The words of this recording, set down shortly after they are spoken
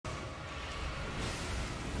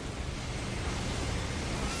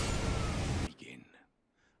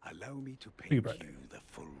Allow me to paint Think about you the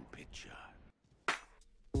full picture.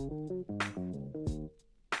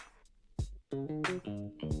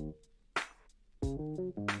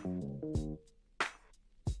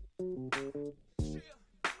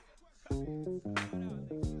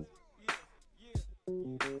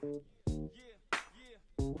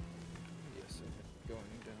 Yes,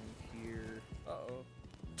 going down here. Uh-oh.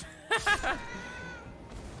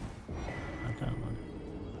 Not that one.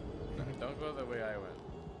 Don't go the way I went.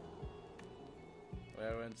 The way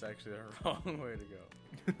I went's actually the wrong way to go.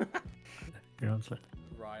 You know what I'm saying?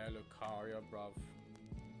 Raya Lucaria, bruv.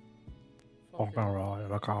 Fucking right,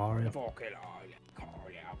 like I am. Fucking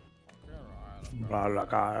Raya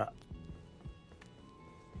Lucaria.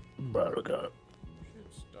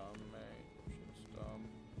 Shit's dumb, mate. Shit's dumb.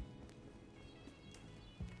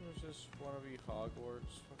 Where's this wannabe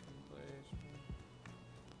Hogwarts fucking place, man?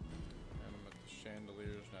 And I'm at the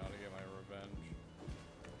chandeliers now to get my revenge.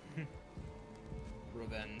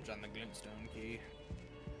 Revenge on the glintstone key.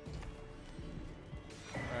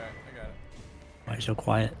 Alright, I got it. Why are you so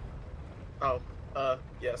quiet? Oh,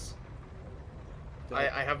 yes.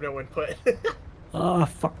 I have no input. Oh,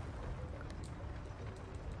 fuck.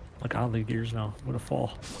 Look out of the gears now. I'm gonna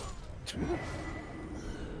fall.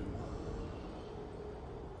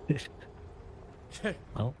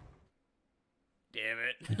 Well, Damn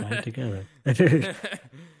it. we died together.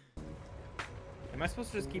 Am I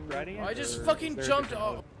supposed to just keep riding it? I just or fucking is there a jumped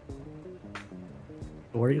different off.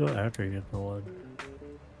 Where do you go after you get the wood?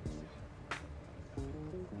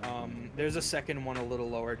 mode? There's a second one a little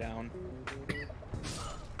lower down.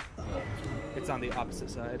 It's on the opposite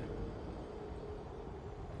side.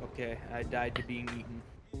 Okay, I died to being eaten.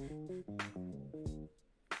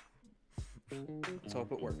 Let's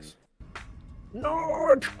hope it works.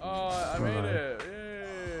 No! Oh, I made it!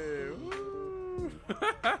 Yay! Woo!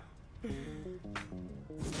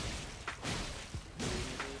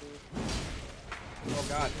 Oh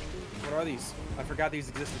god, what are these? I forgot these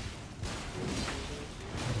existed.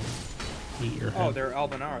 Eat your Oh, head. they're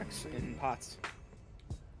albinarics in pots.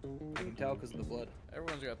 I can tell because of the blood.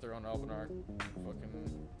 Everyone's got their own Albinar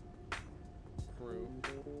fucking crew.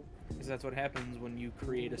 Because that's what happens when you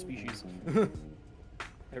create a species.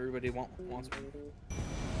 Everybody wants one.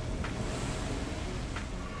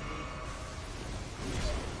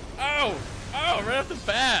 Oh! Oh, right off the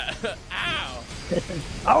bat! Ow!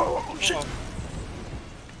 Oh, shit! Oh,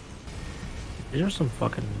 These are some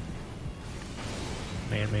fucking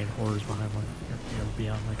man-made horrors behind my,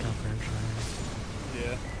 beyond my comprehension.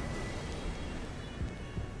 yeah.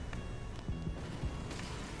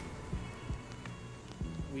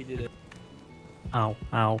 We did it. Ow,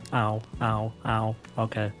 ow, ow, ow, ow.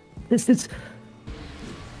 Okay. This is...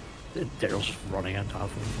 Daryl's just running on top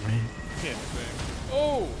of me. Yeah, same.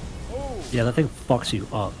 Oh! Oh! Yeah, that thing fucks you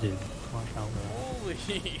up, dude. Watch out, man. Holy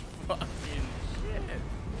fucking shit!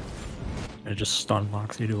 It just stun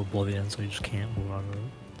locks you to oblivion, so you just can't move out of it.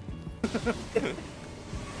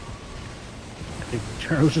 I think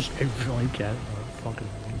Daryl's just instantly getting fucking...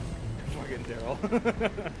 Fucking Daryl. Here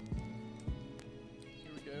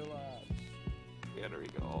we go, lads. Yeah, there we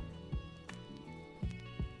go.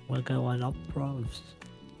 We're going up, bros.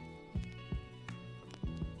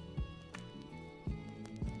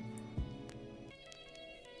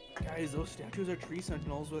 Guys, those statues are tree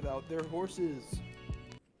sentinels without their horses.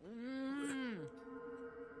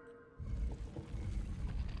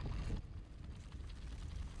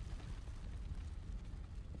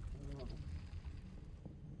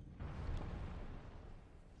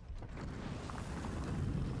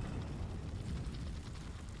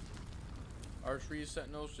 Are tree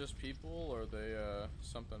sentinels just people, or are they,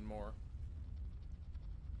 something more?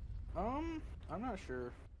 I'm not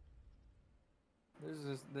sure.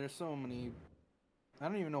 There's so many. I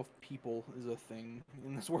don't even know if people is a thing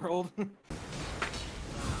in this world.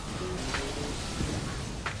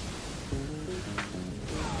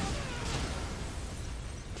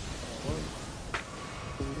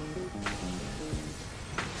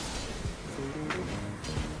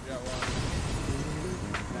 Got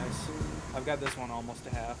one. Nice. I've got this one almost to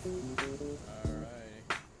half. Alright.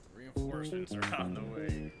 Reinforcements are on the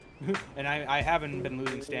way. And I haven't been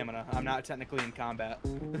losing stamina. I'm not technically in combat.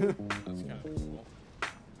 That's kind of cool.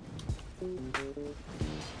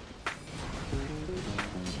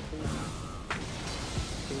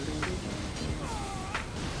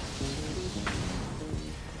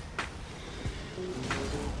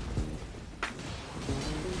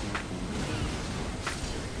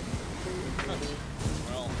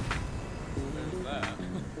 Well, there's that. It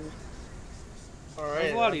was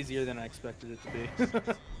Alright. a lot easier than I expected it to be.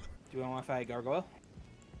 Do you want to fight gargoyle?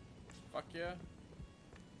 Fuck yeah.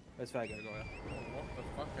 That's fine, gotta go. What the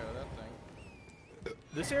fuck out of that thing?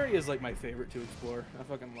 This area is like my favorite to explore. I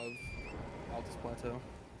fucking love Altus Plateau.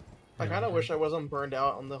 I kind of wish I wasn't burned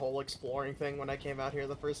out on the whole exploring thing when I came out here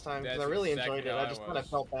the first time, because I That's really exactly enjoyed it. how I I just kind of was.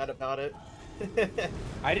 felt bad about it.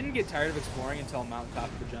 I didn't get tired of exploring until Mountaintop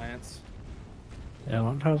of the Giants. Yeah,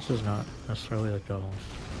 Mount House is not necessarily like the most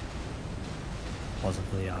pleasant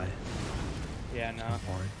for the eye. Yeah, no.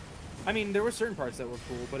 Boring. I mean, there were certain parts that were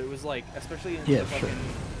cool, but it was like, especially in Yeah, the sure. fucking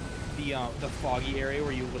the foggy area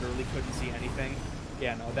where you literally couldn't see anything.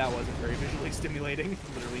 Yeah, no, that wasn't very visually stimulating.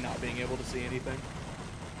 Literally not being able to see anything.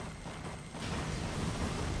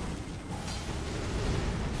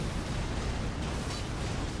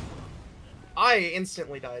 I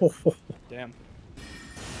instantly died. Damn.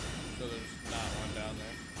 So there's not one down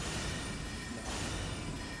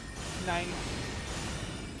there. 9.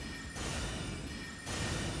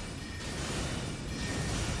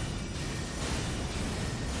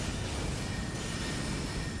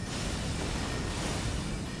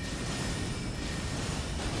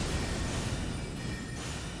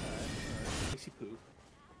 Gracie Poo.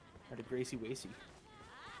 Or the Gracie Wacy.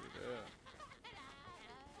 Yeah.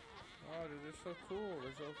 Oh, dude, they're so cool.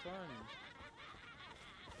 They're so fun.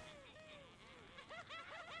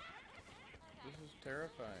 This is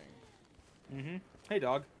terrifying. Mm-hmm. Hey,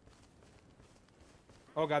 dog.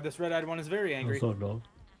 Oh god, this red-eyed one is very angry. So dog.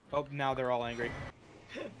 Oh, now they're all angry.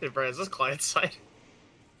 Hey, Brian, is this client side?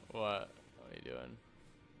 What? What are you doing?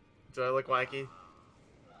 Do I look wacky?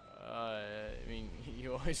 I mean,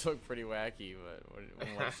 you always look pretty wacky, but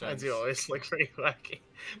in what I sense? do always look pretty wacky.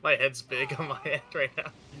 My head's big on my head right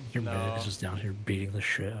now. Your No. man is just down here beating the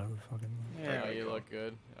shit out of fucking. Yeah. Oh, you look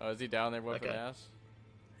good. Oh, is he down there whipping Okay. ass?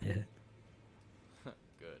 Yeah.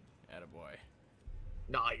 Good. Attaboy.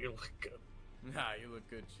 Nah, you look good. Nah, you look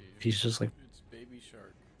good, Chief. He's just like. It's Baby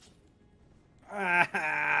Shark.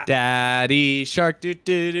 Daddy shark do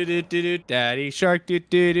do do do do do. Daddy shark do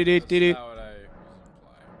do do do That's do do. not what I was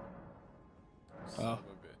implying. Son Oh. of a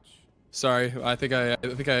bitch. Sorry, I think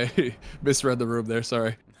I misread the room there.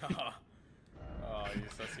 Sorry. Oh, you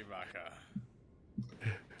sussy baka.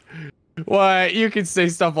 What? You can say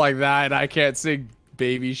stuff like that, and I can't sing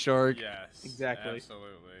Baby Shark. Yes. Exactly. Absolutely.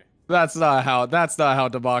 That's not how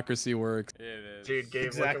democracy works. It is. Dude, Gabe,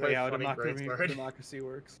 Exactly how look at my funny greatsword. democracy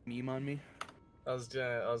works. Meme on me. I was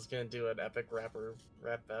gonna do an epic rap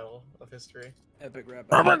battle of history. Epic rap.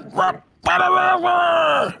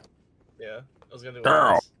 Yeah, I was gonna do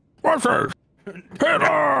Girl. one. What's this?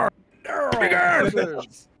 Hitler!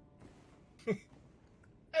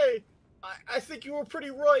 Hey, I think you were pretty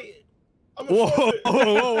right. I'm a Whoa, forfeit.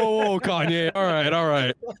 whoa, Kanye. All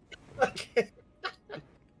right. Okay.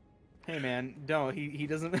 Hey man, no, he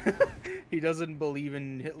doesn't he doesn't believe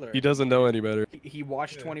in Hitler. He doesn't know any better. He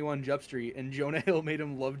watched Yeah. 21 Jump Street and Jonah Hill made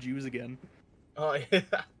him love Jews again. Oh yeah.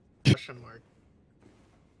 Question mark.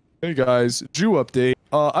 Hey guys, Jew update.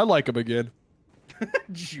 I like him again.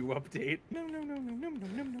 Jew update. No.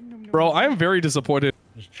 Bro, I am very disappointed.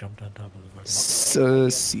 Just jumped on top of the fucking.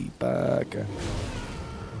 Sussy baka.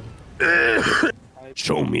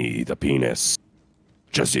 Show me the penis.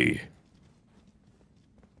 Jesse.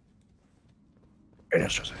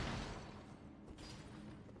 Yes, Jesse.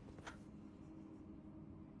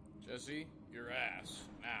 Jesse, your ass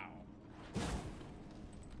now.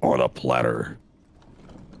 On a platter.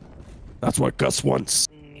 That's what Gus wants.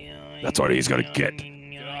 That's what he's gonna get.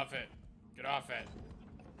 Get off it. Get off it.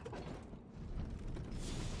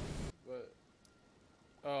 What?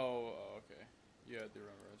 Oh, okay. You had the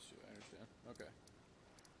rubber rest too. I understand. Okay.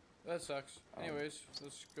 That sucks. Anyways,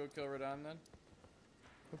 let's go kill Radahn then.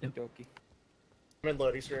 Okie I'm in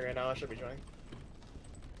loading screen right now. I should be joining.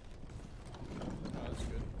 Oh, that's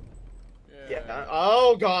good. Yeah.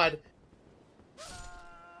 Oh God.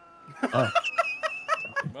 Oh,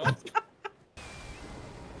 Well,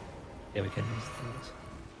 yeah, we can use these.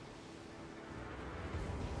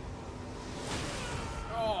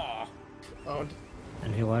 oh, Owned.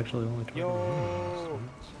 And he'll actually only target Yo. one,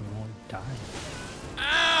 so he won't die.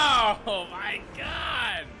 oh my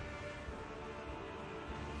God!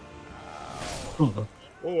 Oh,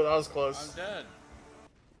 Oh, that was I'm close. dead.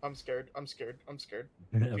 I'm scared. I'm scared. I'm scared.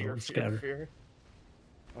 yeah, Fear, everyone's fear, scattered. fear.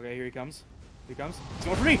 Okay, here he comes. Here he comes. He's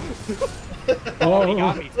going for me! Oh, he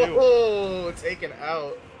got me too. Oh, taken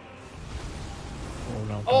out. Oh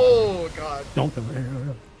no. Oh God. Don't come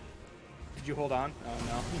here. Did you hold on? Oh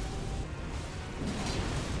no.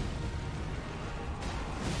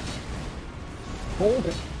 Hold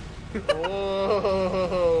it.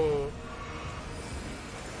 Oh.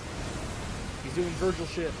 He's doing Virgil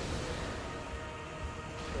shit.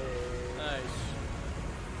 Nice.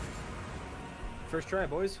 First try,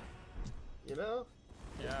 boys. You know?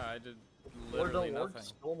 Yeah, I did Or literally don't work,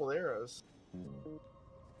 nothing. normal arrows. Oh,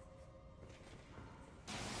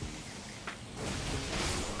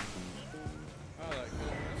 that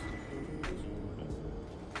goodness.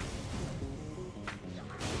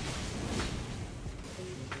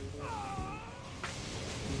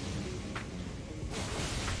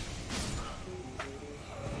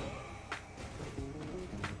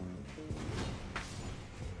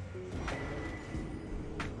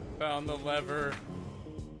 Found the lever.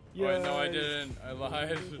 Oh, wait, no, I didn't. I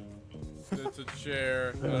lied. It's a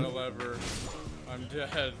chair, not a lever. I'm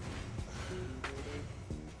dead.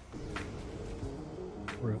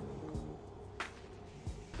 Rip.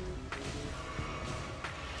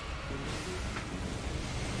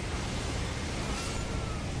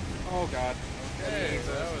 Oh god. Okay,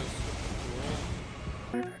 so that was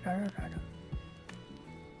cool.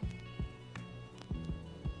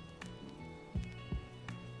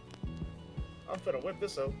 I'm finna whip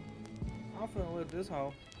this up. I'm finna live this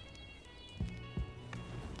hoe.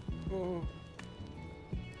 Oh.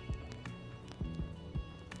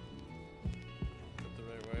 Is that the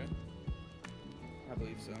right way? I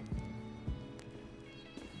believe so.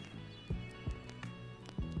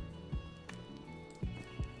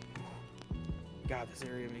 God, this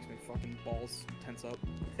area makes my fucking balls tense up.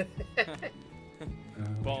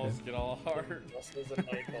 Balls get all hard. Muscles and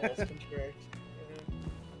my balls contract.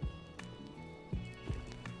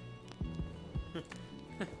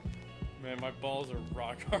 Man, my balls are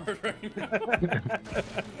rock hard right now.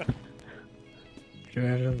 Can you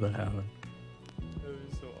imagine that happen? That would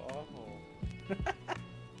be so awful.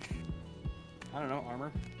 I don't know,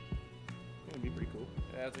 armor. That would be pretty cool.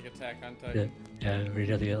 Yeah, it's like Attack on Yeah, Titan. yeah, we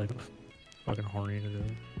have to get like fucking horny to do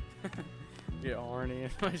it. Get horny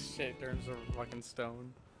and my shit turns to fucking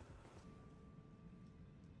stone.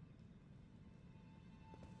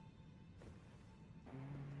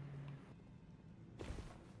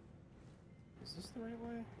 Is this the right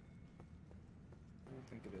way? I don't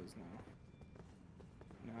think it is now.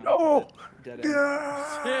 No! Dead end.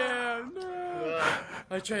 Yeah, no!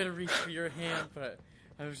 I tried to reach for your hand, but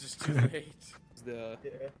I was just too late. The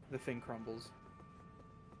thing crumbles.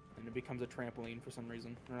 And it becomes a trampoline for some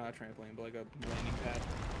reason. Or not a trampoline, but like a landing pad.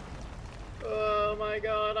 Oh my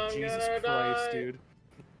god, I'm Jesus gonna Christ, die. dude.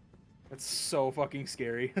 That's so fucking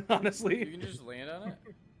scary, You honestly. can just land on it?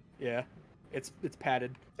 Yeah. It's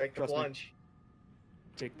padded. Take the Trust me. plunge.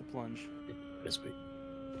 Take the plunge. Crispy.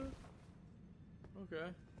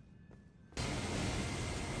 Okay.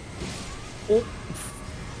 Oh!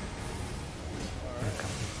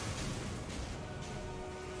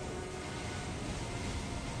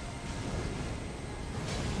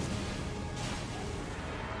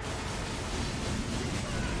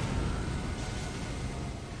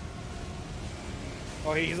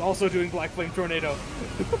 Oh, he's also doing Black Flame Tornado.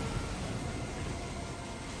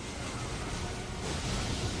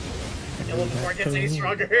 Kill him before it gets any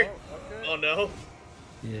stronger. Okay. Oh no.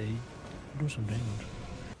 Yeah, he do some damage.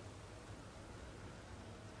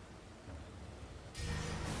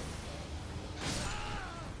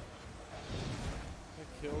 That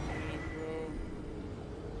killed me, bro.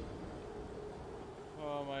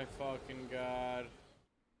 Oh my fucking god.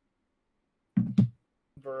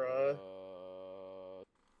 Bruh.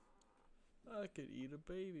 I could eat a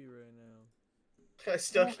baby right now. I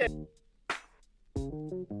still can't.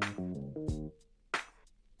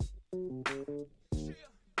 Yeah.